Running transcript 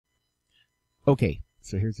Okay,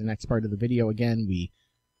 so here's the next part of the video. Again, we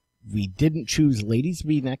didn't choose ladies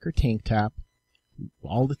V-neck or tank top.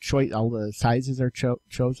 All the sizes are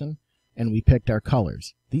chosen, and we picked our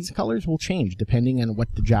colors. These colors will change depending on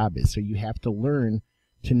what the job is, so you have to learn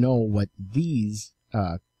to know what these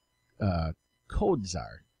codes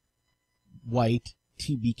are. White,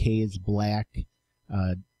 TBK is black,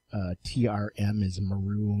 TRM is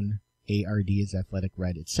maroon, ARD is athletic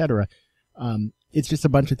red, etc. It's just a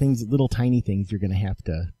bunch of things, little tiny things you're going to have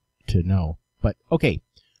to know. But okay,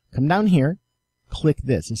 come down here, click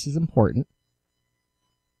this. This is important.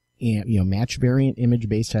 And match variant image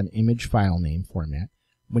based on image file name format.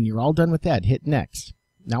 When you're all done with that, hit next.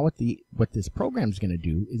 Now what this program is going to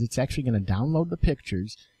do is it's actually going to download the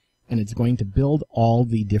pictures, and it's going to build all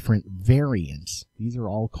the different variants. These are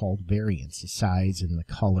all called variants, the size and the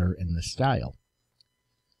color and the style.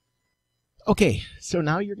 Okay, so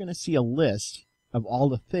now you're going to see a list of all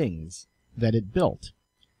the things that it built.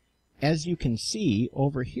 As you can see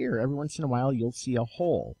over here, every once in a while you'll see a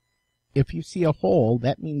hole. If you see a hole,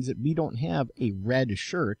 that means that we don't have a red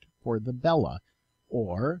shirt for the Bella,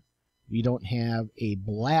 or we don't have a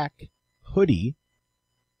black hoodie,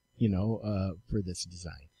 for this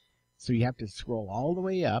design. So you have to scroll all the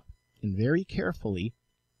way up and very carefully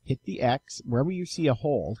hit the X. Wherever you see a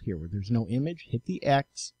hole, here where there's no image, hit the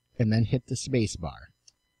X and then hit the space bar.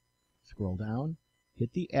 Scroll down,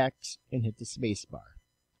 hit the X and hit the space bar.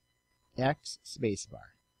 X, space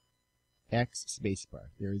bar. X, space bar.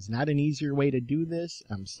 There is not an easier way to do this.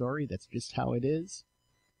 I'm sorry, that's just how it is.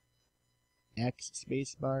 X,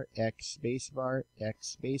 space bar, X, space bar, X,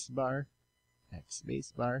 space bar, X,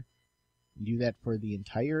 space bar. You do that for the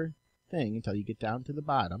entire thing until you get down to the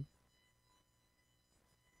bottom.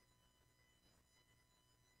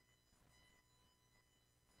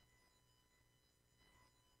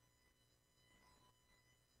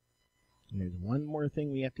 And there's one more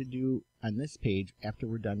thing we have to do on this page after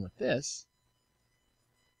we're done with this.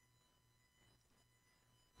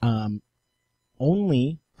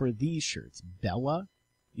 Only for these shirts, Bella,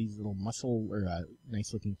 these little muscle or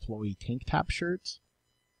nice looking flowy tank top shirts,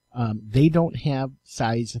 they don't have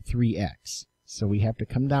size 3X. So we have to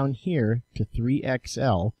come down here to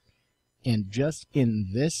 3XL, and just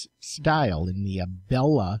in this style, in the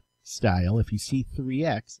Bella style, if you see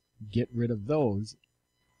 3X, get rid of those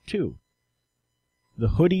too. The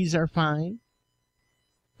hoodies are fine,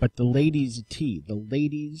 but the ladies tee,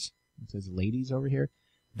 it says ladies over here,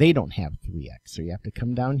 they don't have 3X. So you have to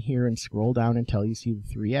come down here and scroll down until you see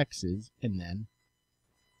the 3X's, and then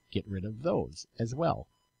get rid of those as well.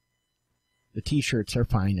 The t-shirts are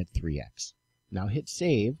fine at 3X. Now hit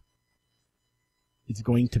save. It's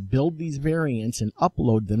going to build these variants and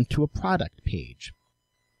upload them to a product page.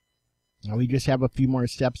 Now we just have a few more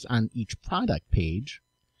steps on each product page,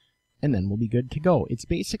 and then we'll be good to go. It's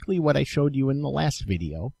basically what I showed you in the last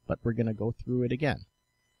video, but we're going to go through it again.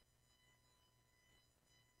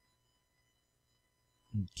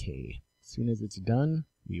 Okay, as soon as it's done,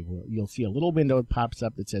 you'll see a little window that pops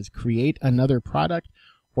up that says create another product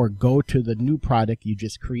or go to the new product you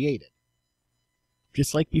just created.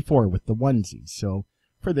 Just like before with the onesies. So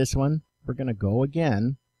for this one, we're going to go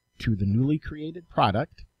again to the newly created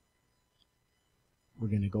product. We're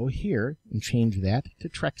going to go here and change that to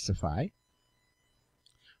Trexify.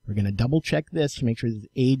 We're going to double check this to make sure it's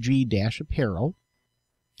AG-apparel.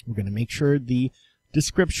 We're going to make sure the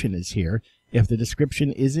description is here. If the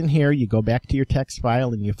description isn't here, you go back to your text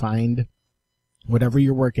file and you find whatever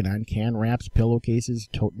you're working on, can wraps, pillowcases,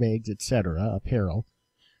 tote bags, etc., apparel.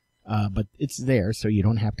 But it's there, so you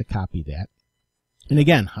don't have to copy that. And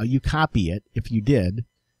again, how you copy it, if you did,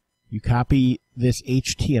 you copy this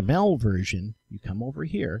HTML version, you come over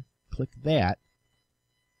here, click that,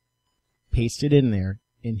 paste it in there,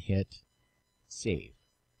 and hit save.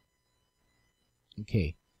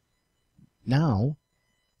 Okay, now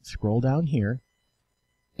scroll down here,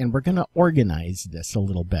 and we're going to organize this a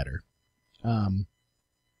little better.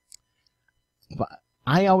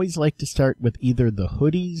 I always like to start with either the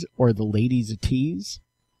hoodies or the ladies' tees.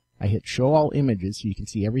 I hit show all images so you can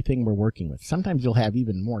see everything we're working with. Sometimes you'll have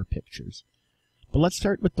even more pictures. But let's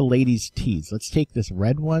start with the ladies' tees. Let's take this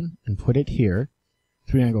red one and put it here.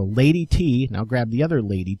 So we're going to go lady tee. Now grab the other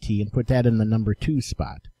lady tee and put that in the number 2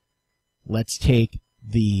 spot. Let's take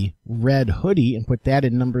the red hoodie and put that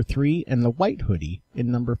in number 3 and the white hoodie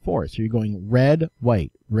in number 4. So you're going red,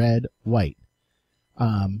 white, red, white.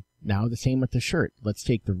 Now the same with the shirt. Let's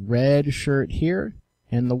take the red shirt here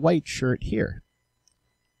and the white shirt here.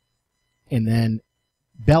 And then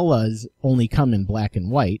Bella's only come in black and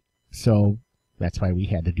white, so that's why we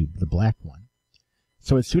had to do the black one.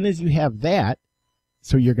 So as soon as you have that,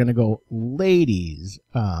 So you're going to go ladies,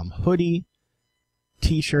 hoodie,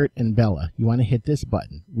 t-shirt, and Bella. You want to hit this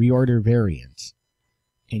button, reorder variants.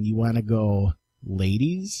 And you want to go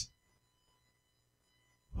ladies,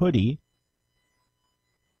 hoodie,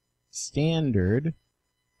 standard,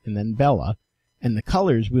 and then Bella. And the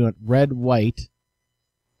colors, we want red, white,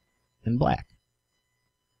 and black.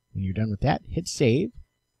 When you're done with that, hit save.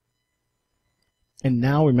 And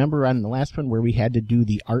now remember on the last one where we had to do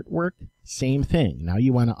the artwork? Same thing. Now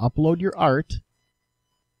you want to upload your art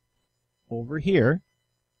over here.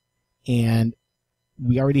 And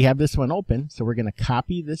we already have this one open, so we're going to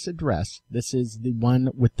copy this address. This is the one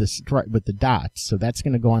with the dots, so that's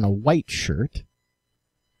going to go on a white shirt.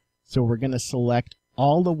 So we're going to select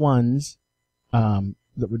all the ones that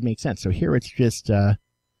would make sense. So here it's just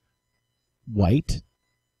white,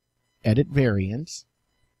 edit variants,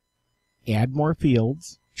 add more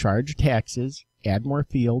fields, charge taxes, add more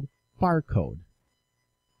field, barcode.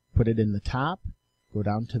 Put it in the top, go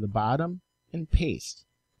down to the bottom, and paste.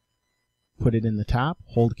 Put it in the top,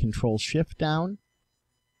 hold Control-Shift down,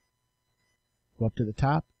 go up to the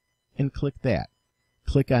top, and click that.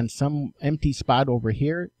 Click on some empty spot over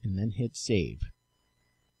here, and then hit Save.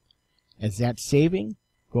 As that's saving,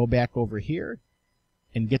 go back over here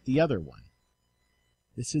and get the other one.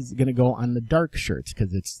 This is going to go on the dark shirts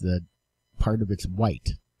because it's the part of it's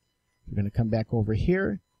white. We're going to come back over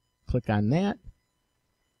here, click on that,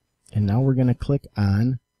 and now we're going to click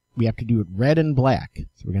on, we have to do it red and black.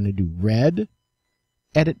 So we're going to do red,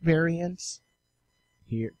 edit variants,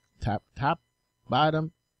 here, top,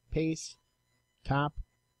 bottom, paste, top,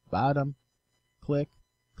 bottom, click,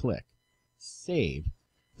 click, save.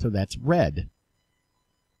 So that's red.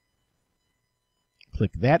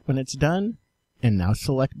 Click that when it's done, and now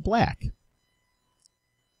select black.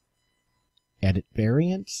 Edit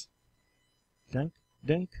variants, dunk,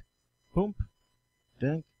 dunk, boom,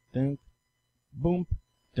 dunk, dunk, boom,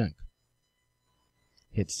 dunk.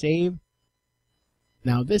 Hit save.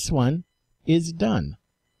 Now this one is done.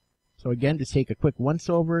 So again, just take a quick once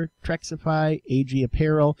over, Trexify, AG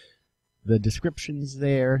Apparel, the description's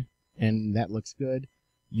there, and that looks good.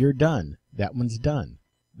 You're done. That one's done.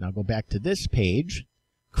 Now go back to this page,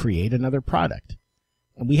 create another product.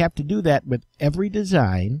 And we have to do that with every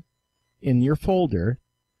design in your folder,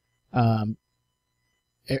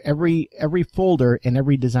 every folder and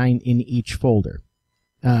every design in each folder.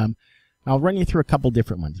 I'll run you through a couple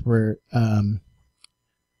different ones.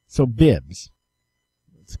 So bibs.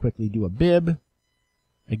 Let's quickly do a bib.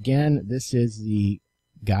 Again, this is the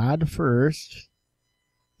God first.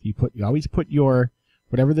 You always put your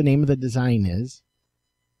whatever the name of the design is.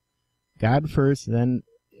 God first, then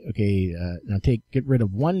now get rid of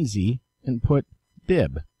onesie and put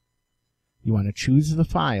bib. You want to choose the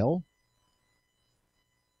file,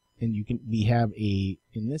 and we have in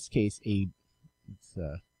this case let's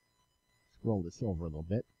scroll this over a little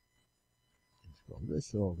bit.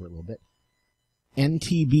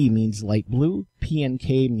 NTB means light blue,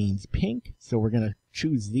 PNK means pink, so we're going to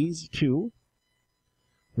choose these two.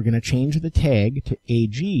 We're going to change the tag to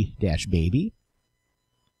AG-baby.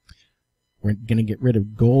 We're going to get rid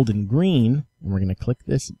of gold and green, and we're going to click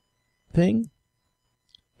this thing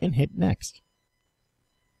and hit next.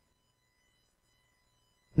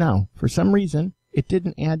 Now, for some reason, it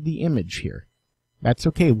didn't add the image here. That's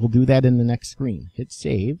okay, we'll do that in the next screen. Hit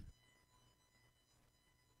save.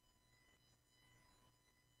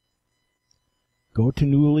 Go to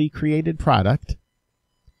newly created product.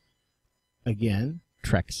 Again,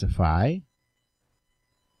 Trexify,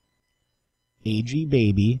 AG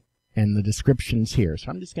Baby, and the description's here. So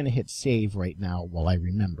I'm just going to hit save right now while I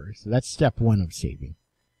remember. So that's step one of saving.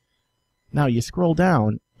 Now you scroll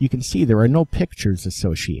down, you can see there are no pictures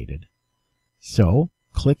associated. So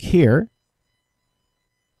click here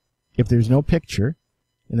if there's no picture,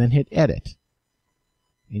 and then hit edit.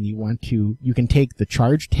 And you can take the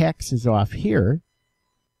charge taxes off here.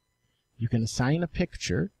 You can assign a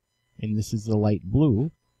picture, and this is the light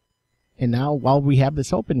blue. And now while we have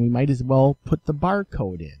this open, we might as well put the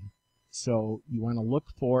barcode in. So you want to look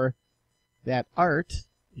for that art.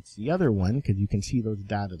 It's the other one because you can see those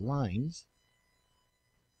dotted lines.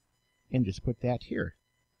 And just put that here.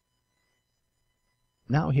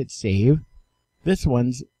 Now hit save. This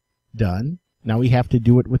one's done. Now we have to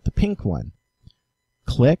do it with the pink one.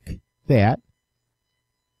 Click that.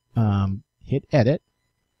 Hit edit.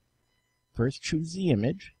 First choose the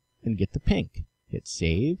image and get the pink. Hit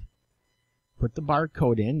save. Put the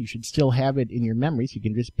barcode in. You should still have it in your memory, so you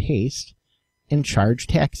can just paste and charge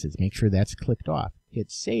taxes. Make sure that's clicked off.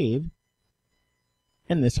 Hit save.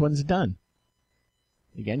 And this one's done.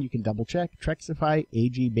 Again, you can double check. Trexify,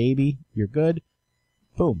 AG Baby, you're good.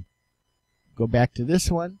 Boom. Go back to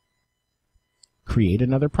this one. Create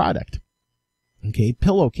another product. Okay,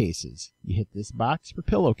 pillowcases. You hit this box for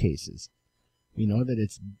pillowcases. We know that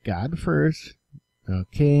it's God first.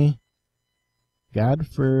 Okay. God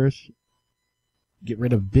first. Get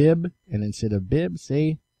rid of bib, and instead of bib,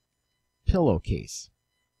 say pillowcase.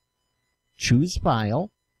 Choose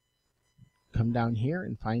file. Come down here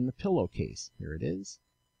and find the pillowcase. Here it is.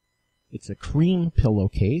 It's a cream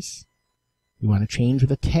pillowcase. You want to change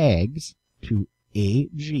the tags to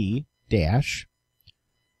AG dash.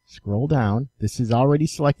 Scroll down. This is already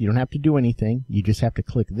selected. You don't have to do anything. You just have to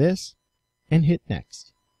click this and hit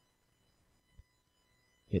next.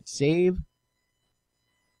 Hit save.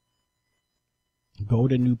 Go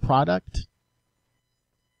to new product.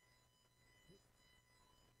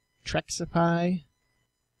 Trexify.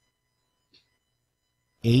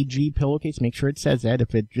 AG pillowcase. Make sure it says that.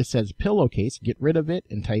 If it just says pillowcase, get rid of it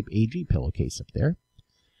and type AG pillowcase up there.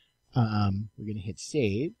 We're going to hit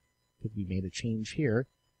save because we made a change here.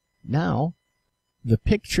 Now, the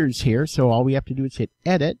picture's here, so all we have to do is hit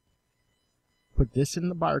edit, put this in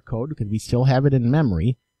the barcode because we still have it in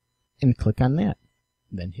memory, and click on that.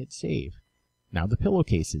 Then hit save. Now the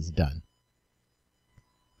pillowcase is done.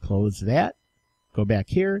 Close that, go back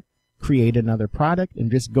here, create another product,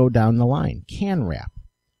 and just go down the line. Can wrap.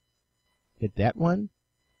 Hit that one.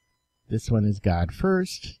 This one is God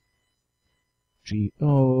first.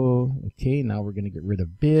 G-O. Okay, now we're going to get rid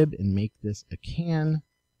of bib and make this a can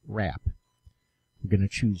wrap. We're going to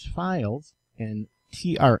choose files, and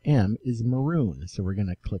TRM is maroon. So we're going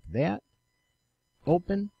to click that.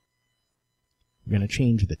 Open. We're going to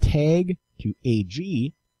change the tag to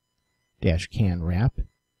AG dash can wrap.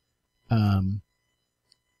 We're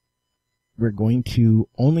going to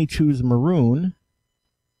only choose maroon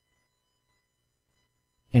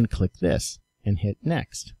and click this and hit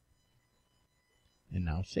next. And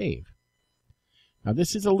now save. Now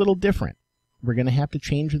this is a little different. We're going to have to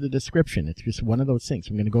change the description. It's just one of those things.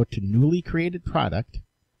 I'm going to go to newly created product.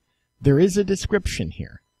 There is a description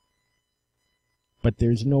here, but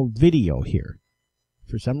there's no video here.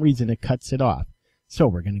 For some reason it cuts it off. So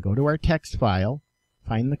we're going to go to our text file,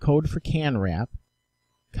 find the code for can wrap,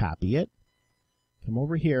 copy it, come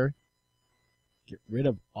over here, get rid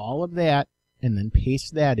of all of that, and then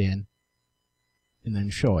paste that in, and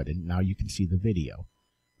then show it. And now you can see the video.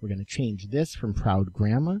 We're going to change this from Proud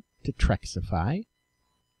Grandma to Trexify.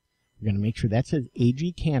 We're going to make sure that says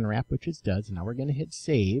AG can wrap, which it does. Now we're going to hit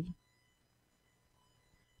save.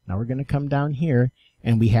 Now we're going to come down here,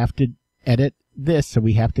 and we have to edit this, so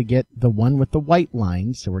we have to get the one with the white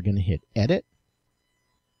lines. So we're going to hit edit.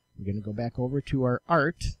 We're going to go back over to our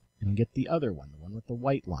art and get the other one, the one with the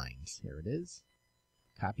white lines. Here it is.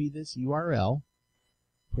 Copy this URL,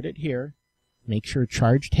 put it here, make sure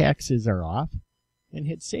charge taxes are off, and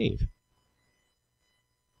hit save.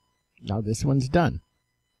 Now this one's done.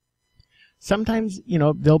 Sometimes, you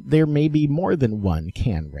know, there may be more than one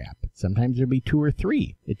can wrap. Sometimes there'll be 2 or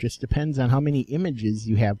 3. It just depends on how many images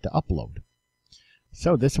you have to upload.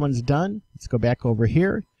 So this one's done. Let's go back over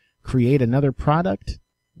here, create another product.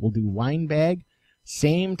 We'll do wine bag.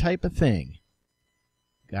 Same type of thing.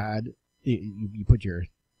 You put your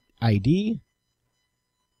ID,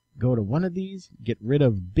 go to one of these, get rid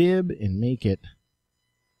of bib and make it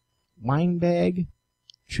wine bag.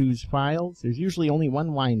 Choose files. There's usually only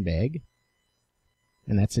one wine bag,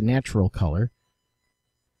 and that's a natural color.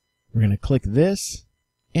 We're going to click this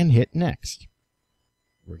and hit next.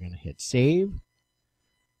 We're going to hit save,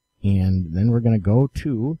 and then we're going to go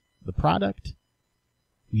to the product.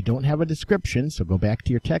 We don't have a description, so go back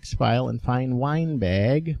to your text file and find wine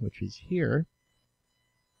bag, which is here.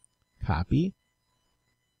 Copy.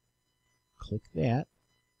 Click that.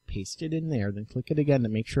 Paste it in there, then click it again to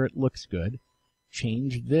make sure it looks good.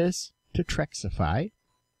 Change this to Trexify.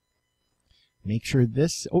 Make sure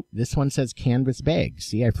this one says canvas bag.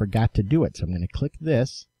 See, I forgot to do it, so I'm going to click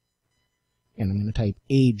this, and I'm going to type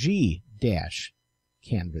AG dash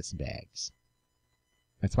canvas bags.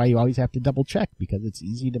 That's why you always have to double check, because it's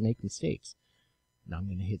easy to make mistakes. Now I'm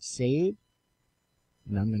going to hit save.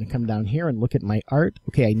 And I'm going to come down here and look at my art.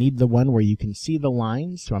 Okay, I need the one where you can see the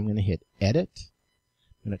lines, so I'm going to hit edit.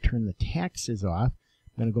 I'm going to turn the taxes off.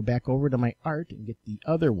 I'm going to go back over to my art and get the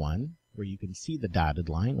other one where you can see the dotted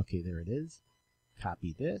line. Okay, there it is.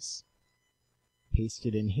 Copy this. Paste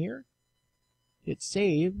it in here. Hit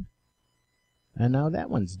save. And now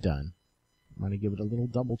that one's done. I'm going to give it a little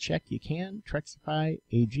double check. You can. Trexify,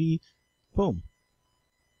 AG, boom.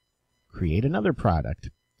 Create another product.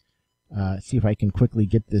 See if I can quickly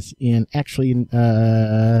get this in. Actually,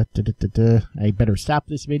 I better stop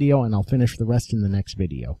this video and I'll finish the rest in the next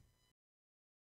video.